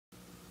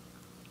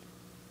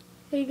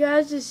Hey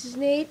guys, this is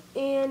Nate,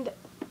 and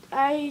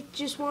I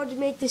just wanted to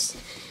make this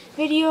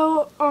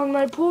video on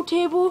my pool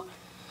table.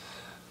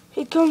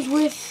 It comes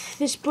with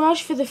this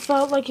brush for the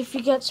felt, like if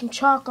you get some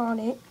chalk on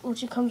it,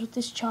 which it comes with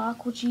this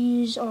chalk, which you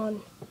use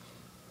on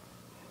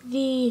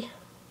the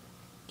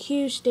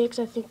cue sticks,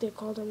 I think they're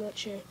called, I'm not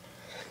sure.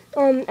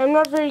 I'm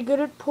not very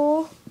good at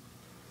pool,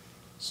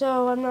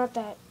 so I'm not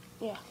that,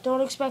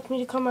 don't expect me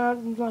to come out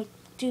and like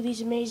do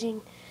these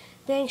amazing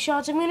bank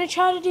shots. I'm going to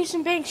try to do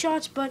some bank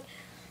shots, but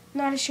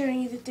not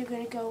assuring you that they're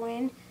going to go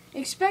in.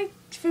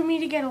 Expect for me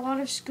to get a lot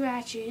of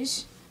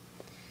scratches.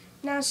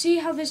 Now see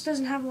how this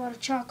doesn't have a lot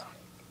of chalk on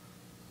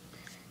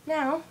it.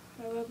 Now,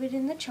 I rub it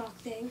in the chalk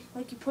thing,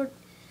 like you put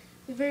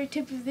the very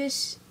tip of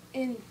this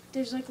in,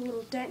 there's like a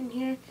little dent in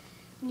here,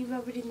 and you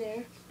rub it in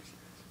there.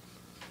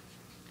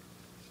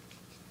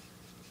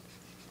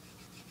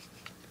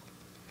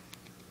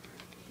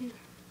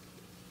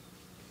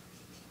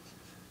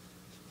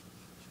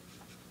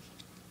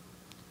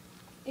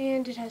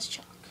 And it has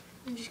chalk.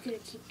 I'm just going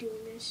to keep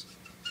doing this.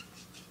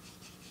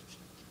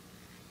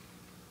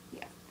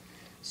 Yeah.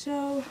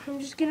 So I'm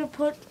just going to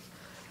put,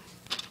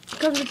 it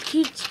comes with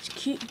two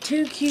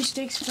cue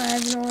sticks if I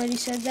haven't already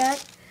said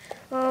that.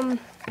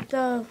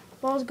 The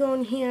balls go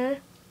in here.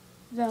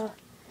 They're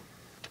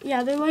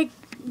like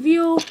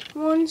real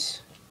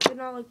ones. They're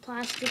not like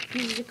plastic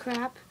pieces of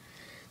crap.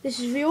 This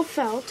is real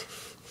felt.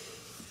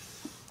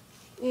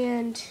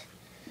 And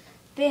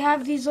they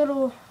have these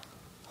little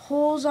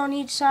holes on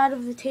each side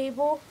of the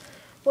table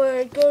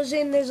where it goes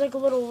in. There's like a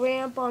little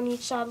ramp on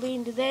each side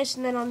leading to this,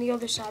 and then on the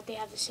other side they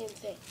have the same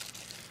thing.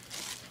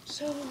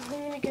 So I'm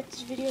going to get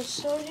this video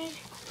started.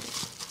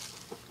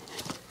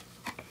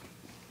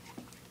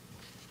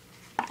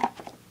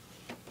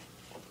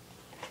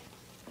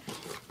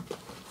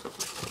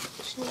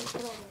 Just need to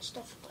put all my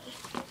stuff away.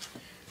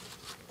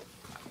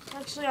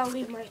 Actually, I'll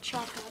leave my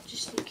chalk out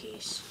just in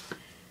case.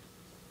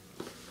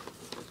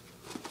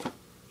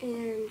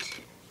 And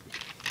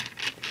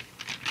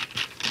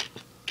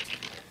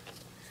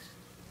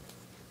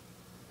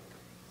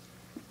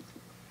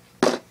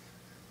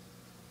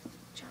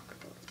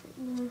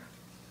more.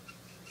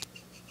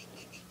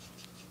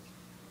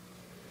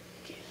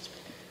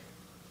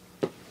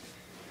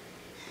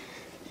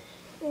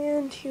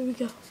 And here we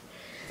go.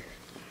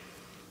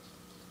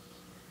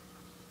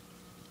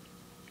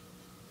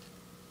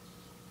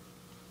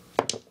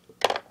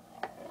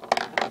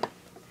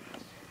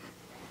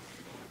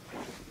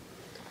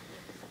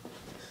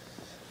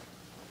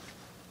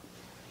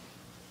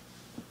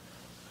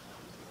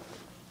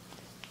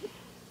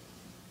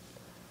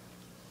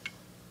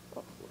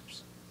 Oh,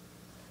 whoops.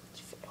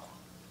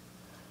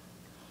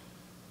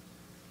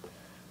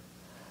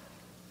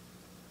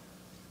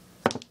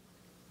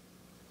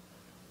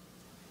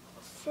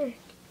 Frick.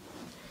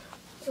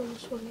 I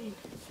almost went in.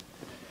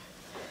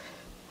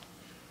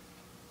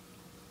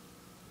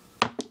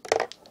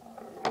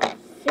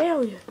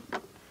 Failure.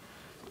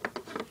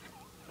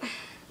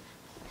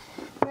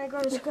 And I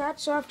got a scratch.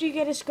 So after you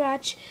get a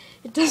scratch,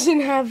 it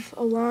doesn't have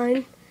a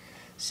line.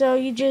 So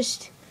we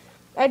just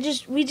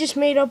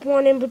made up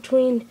one in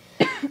between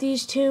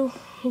these two.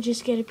 You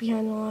just get it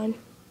behind the line.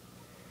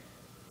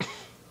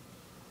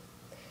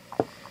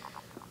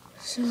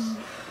 So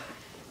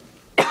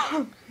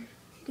I'm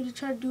gonna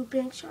try to do a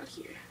bank shot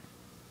here.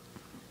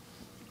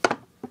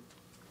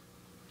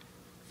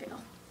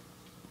 Fail.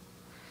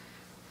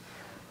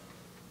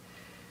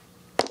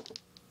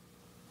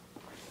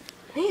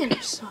 Man, I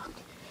suck.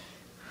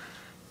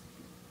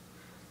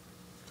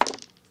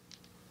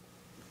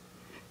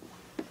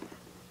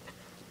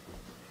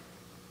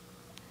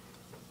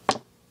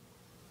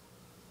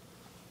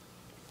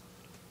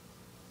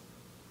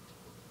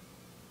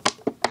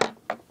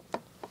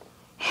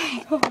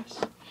 Oh my gosh.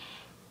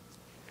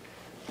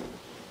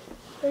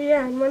 Oh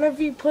yeah, and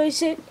whenever you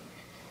place it,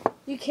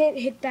 you can't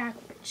hit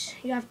backwards.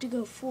 You have to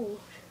go forward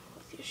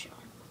with your shot.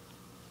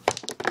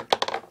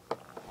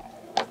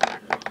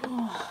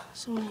 Oh,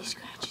 so many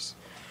scratches.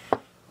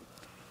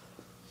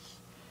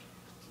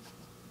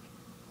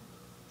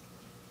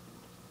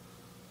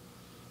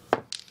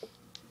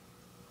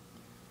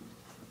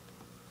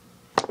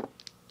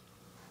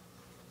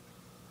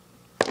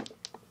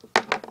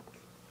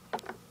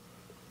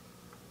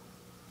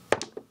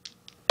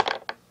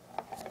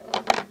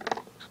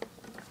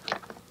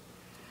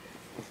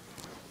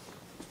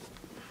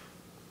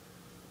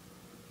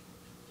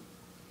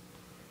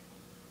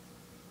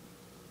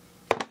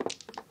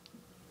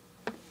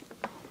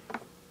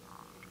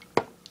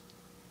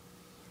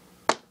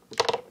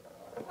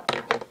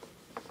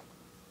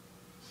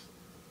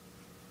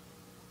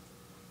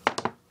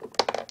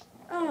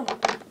 Oh.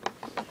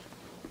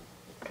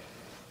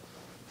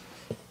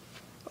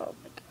 Oh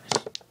my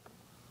gosh.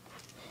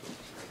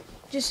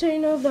 Just so you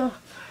know, the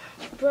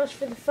brush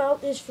for the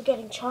felt is for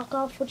getting chalk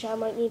off, which I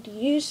might need to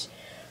use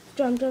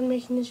after I'm done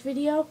making this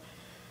video.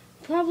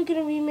 Probably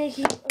going to be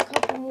making a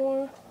couple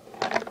more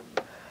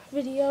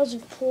videos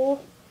of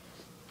pool.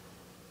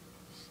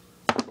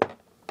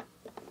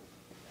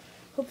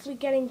 Hopefully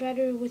getting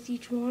better with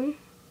each one.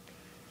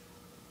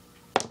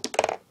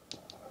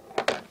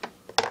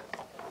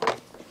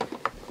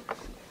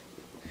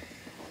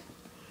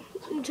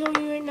 I'm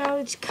telling you right now,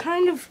 it's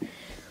kind of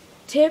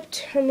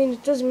tipped. I mean,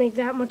 it doesn't make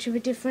that much of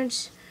a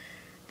difference,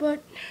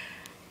 but,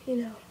 you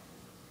know.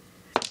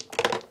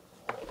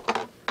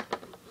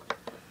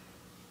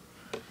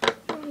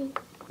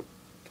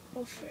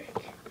 Oh, frick.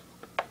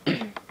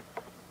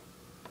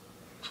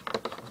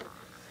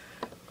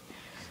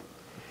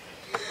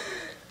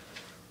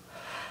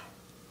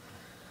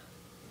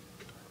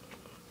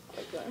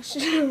 Gosh,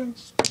 I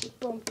just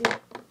bumped it.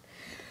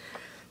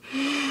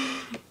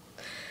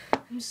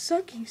 I'm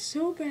sucking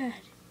so bad.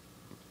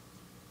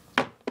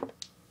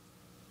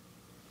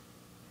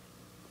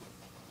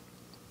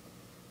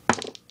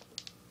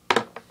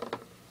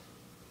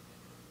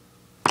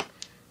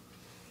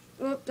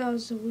 Oh, that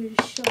was the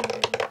weirdest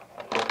shot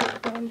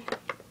I've done.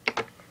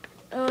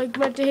 I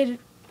meant to hit it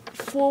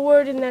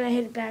forward and then I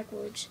hit it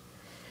backwards.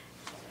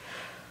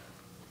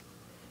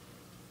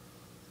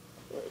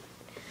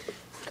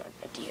 Got an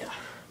idea.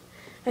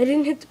 I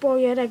didn't hit the ball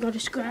yet. I got a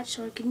scratch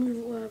so I can move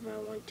it wherever I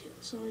want to,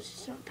 as long as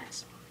it's not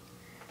passing on.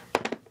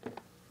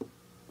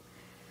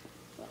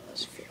 Well,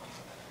 let's feel.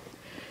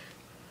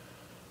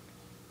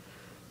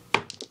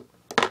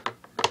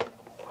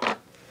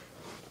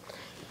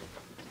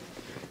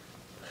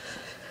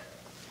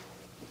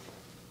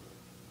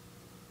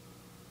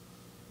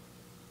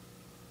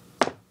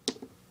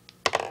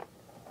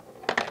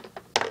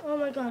 Oh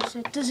my gosh,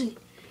 that doesn't.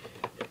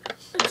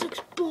 That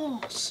looks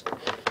balls.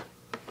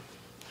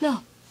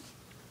 No.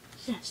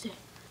 Yeah, stay.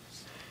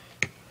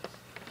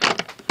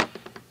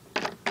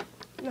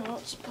 No,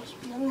 it's supposed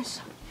to be on this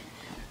side.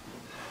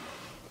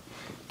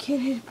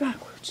 Can't hit it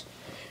backwards.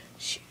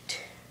 Shoot.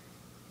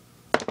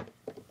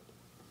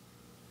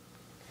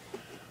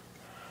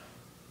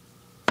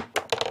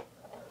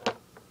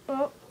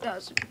 Oh, that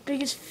was the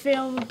biggest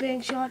fail of a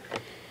bank shot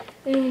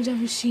anyone's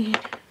ever seen.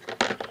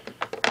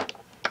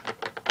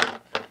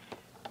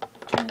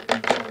 Try that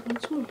bank shot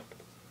once more.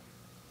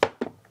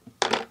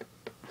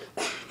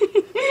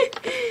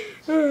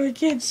 Oh, I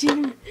can't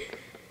seem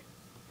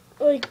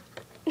like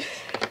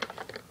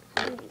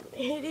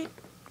hit it.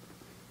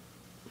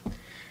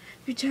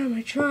 Every time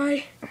I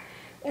try,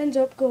 ends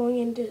up going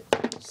into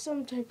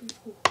some type of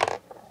hole.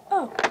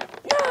 Oh,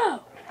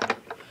 no!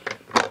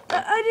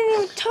 I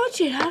didn't even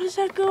touch it. How does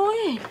that go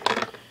in?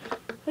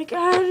 Like,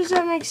 how does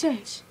that make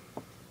sense?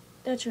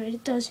 That's right,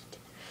 it doesn't.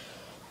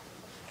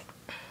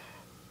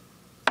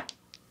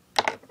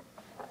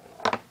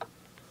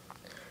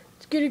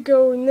 It's gonna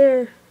go in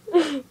there.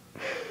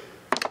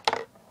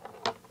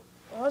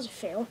 That was a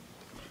fail.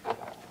 Let's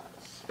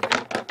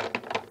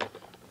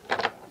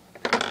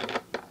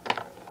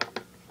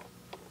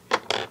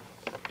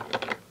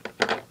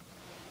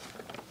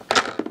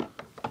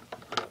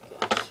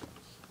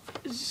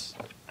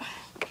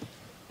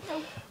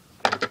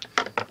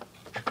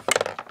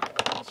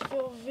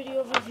film a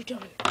video of what we've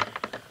done.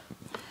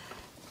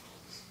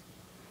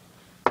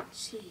 Let's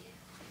see.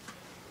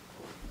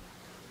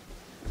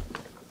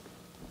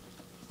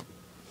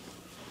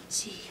 Let's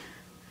see.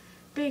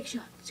 Big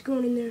shot. It's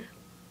going in there.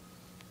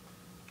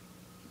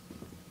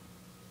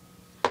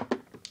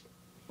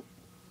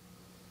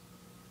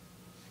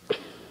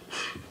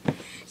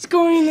 It's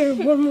going in there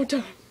one more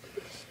time.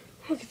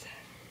 Look at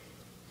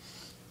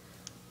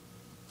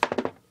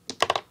that.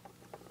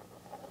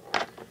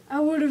 I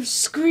would have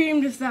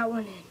screamed if that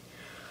went in.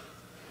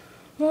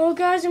 Well,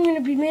 guys, I'm going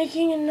to be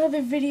making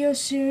another video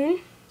soon.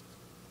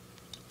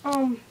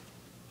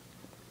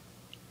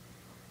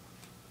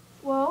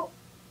 Well,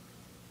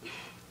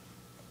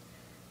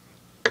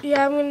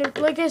 yeah, I'm going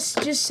to, like I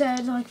just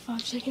said like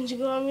 5 seconds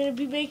ago, I'm going to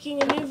be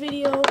making a new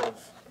video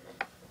of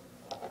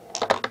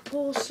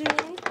pool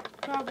soon.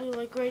 Probably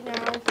like right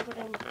now, but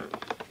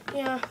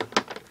yeah.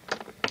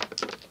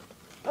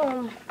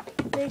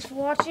 Thanks for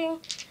watching.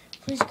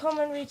 Please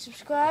comment, rate,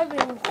 subscribe,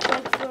 and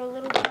like for a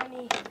little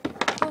tiny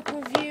quick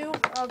review.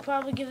 I'll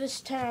probably give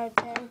this 10 out of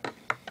 10.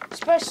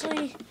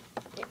 Especially,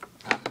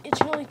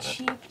 it's really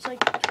cheap. It's like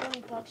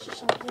 20 bucks or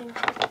something.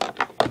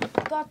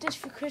 I got this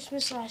for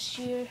Christmas last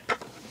year.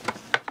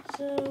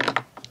 So,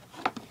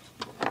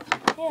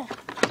 yeah.